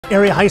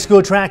Area high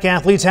school track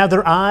athletes have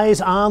their eyes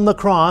on the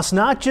Crosse,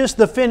 not just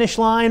the finish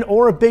line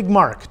or a big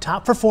mark.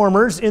 Top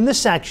performers in the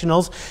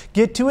sectionals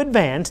get to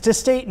advance to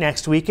state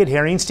next week at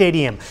Herring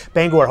Stadium.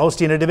 Bangor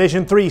hosting a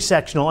Division III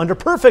sectional under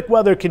perfect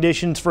weather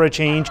conditions for a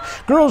change.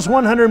 Girls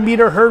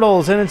 100-meter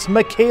hurdles, and it's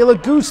Michaela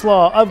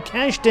Gooselaw of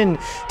Cashton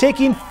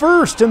taking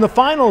first in the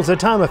finals at a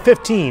time of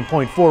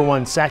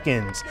 15.41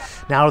 seconds.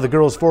 Now to the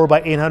girls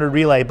 4x800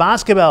 relay.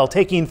 Basketball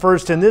taking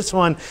first in this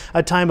one,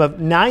 a time of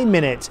 9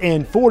 minutes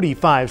and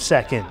 45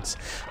 seconds.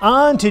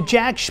 On to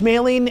Jack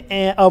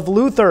Schmeling of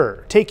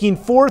Luther, taking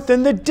fourth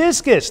in the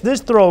discus.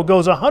 This throw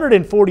goes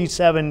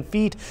 147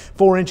 feet,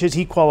 4 inches.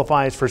 He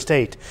qualifies for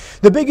state.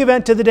 The big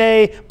event of the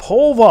day,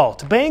 pole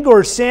vault.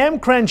 Bangor's Sam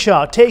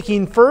Crenshaw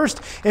taking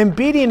first and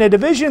beating a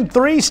Division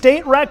III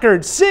state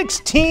record,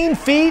 16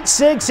 feet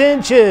 6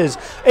 inches.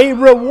 A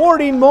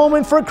rewarding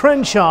moment for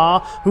Crenshaw,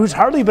 who's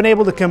hardly been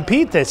able to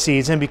compete this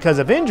season because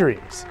of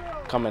injuries.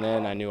 Coming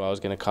in, I knew I was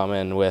going to come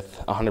in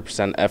with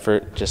 100%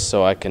 effort just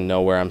so I can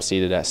know where I'm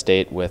seated at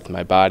state with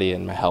my body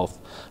and my health.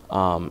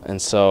 And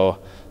so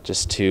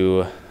just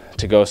to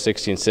go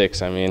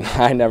 16.6, I mean,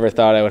 I never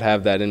thought I would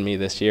have that in me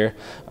this year,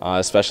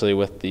 especially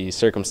with the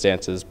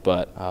circumstances,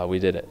 but we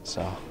did it.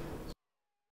 So.